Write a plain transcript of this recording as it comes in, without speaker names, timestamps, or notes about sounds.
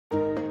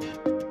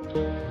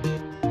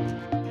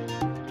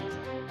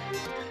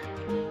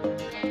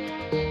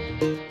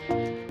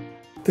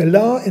The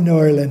law in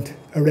Ireland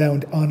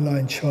around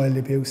online child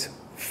abuse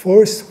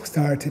first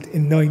started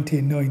in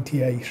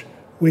 1998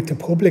 with the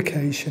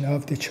publication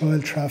of the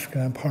Child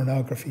Trafficking and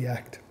Pornography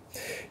Act.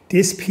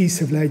 This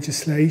piece of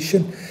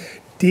legislation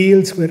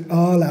deals with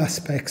all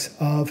aspects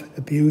of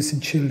abusing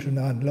children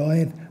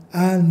online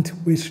and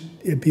with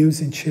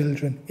abusing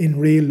children in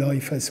real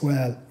life as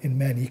well in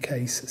many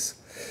cases.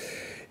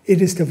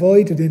 It is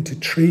divided into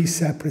three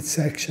separate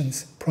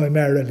sections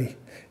primarily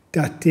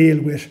that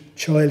deal with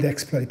child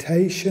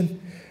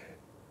exploitation,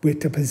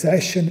 with the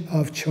possession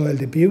of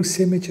child abuse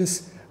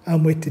images,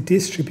 and with the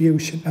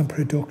distribution and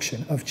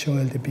production of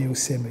child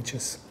abuse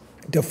images.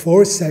 The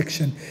first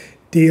section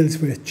deals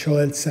with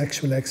child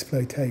sexual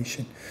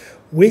exploitation,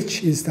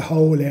 which is the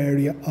whole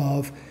area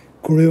of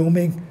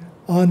grooming,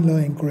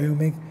 online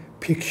grooming,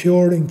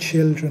 procuring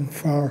children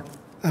for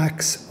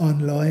acts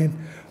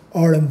online,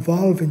 or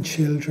involving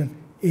children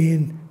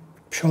in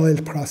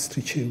child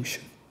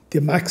prostitution.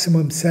 The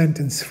maximum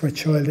sentence for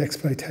child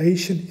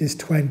exploitation is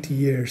 20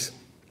 years.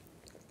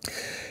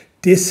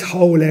 This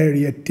whole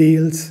area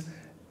deals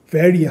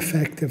very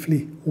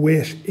effectively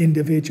with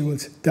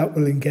individuals that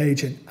will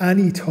engage in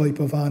any type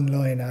of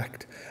online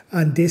act,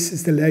 and this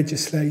is the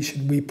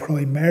legislation we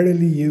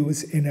primarily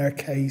use in our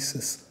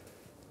cases.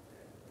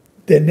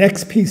 The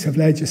next piece of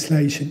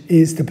legislation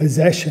is the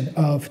possession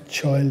of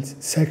child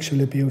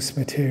sexual abuse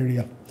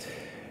material.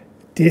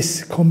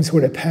 This comes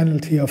with a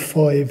penalty of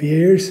 5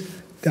 years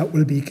that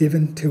will be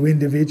given to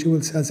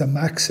individuals as a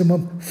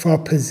maximum for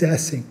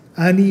possessing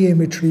any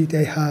imagery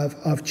they have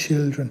of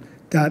children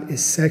that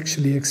is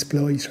sexually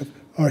exploitive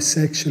or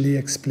sexually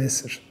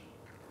explicit.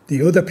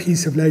 The other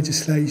piece of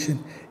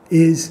legislation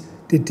is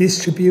the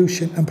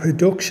distribution and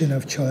production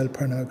of child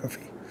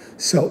pornography.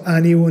 So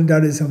anyone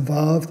that is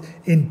involved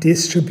in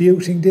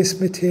distributing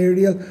this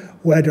material,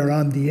 whether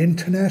on the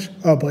internet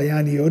or by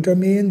any other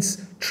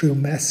means, through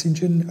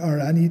messaging or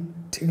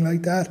anything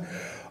like that,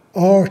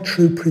 or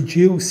through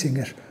producing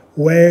it,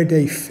 where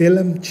they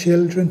film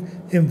children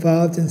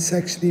involved in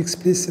sexually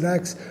explicit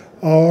acts,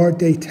 or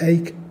they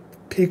take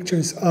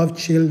pictures of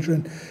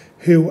children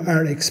who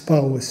are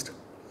exposed.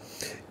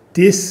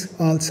 This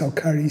also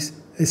carries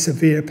a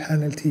severe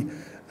penalty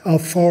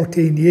of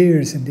 14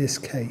 years in this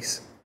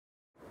case.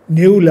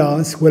 New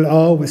laws will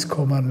always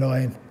come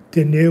online.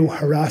 The new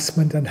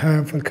Harassment and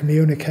Harmful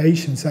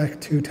Communications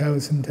Act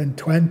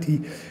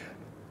 2020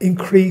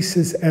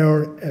 increases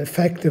our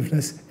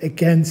effectiveness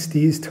against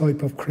these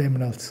type of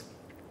criminals.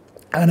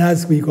 And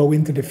as we go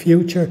into the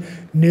future,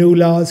 new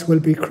laws will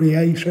be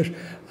created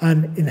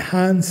and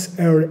enhance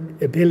our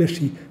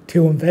ability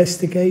to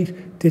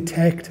investigate,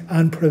 detect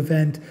and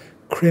prevent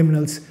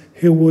criminals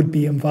who would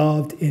be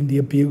involved in the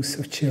abuse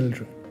of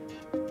children.